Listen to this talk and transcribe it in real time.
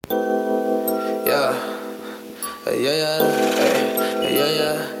yeah, yeah, yeah,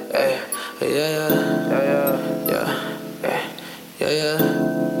 yeah, yeah, yeah, yeah.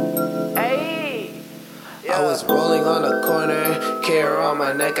 Hey, I was rolling on the corner, care on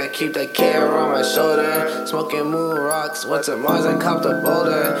my neck, I keep the care on my shoulder. Smoking MoonRocks, went to Mars and copped a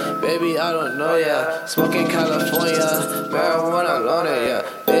boulder. Baby, I don't know ya, smoking California, marijuana loner, yeah.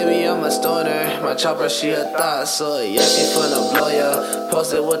 Baby, I'm a stoner, my chopper, she a thought, so yeah, she finna blow ya.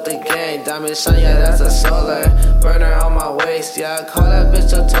 Posted with the gang, diamond shine, yeah, that's a solar. Burner on my waist, yeah, I call that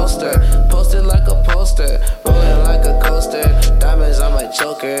bitch a toaster. Posted like a poster, rolling like a coaster. Diamonds on my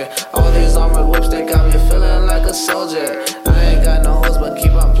choker, all these armored whips, they got me feeling like a soldier. I ain't got no hoes, but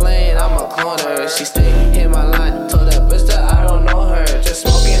keep on playing, I'm a cloner. She stay hit my line, told that bitch that I don't know her. Just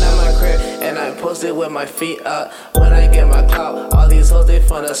smoking at my crib, and I posted with my feet up. When I get my clout, all these hoes, they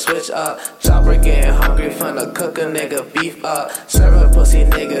finna switch up. Chopper getting hungry, finna cook a nigga beef up. Serve a pussy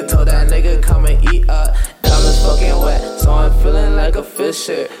nigga, told that nigga come and eat up. Diamonds fucking wet, so I'm feeling like a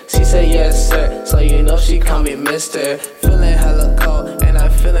fisher. She said yes sir, so you know she call me mister. Feeling hella cold, and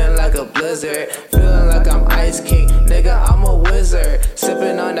I'm feeling like a blizzard. Feeling like I'm Ice King, nigga, I'm a wizard.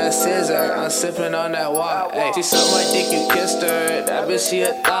 Sipping on that scissor, I'm sipping on that walk. Ay, she sucked my dick, you kissed her. That bitch, she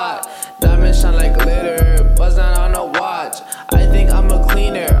a thought.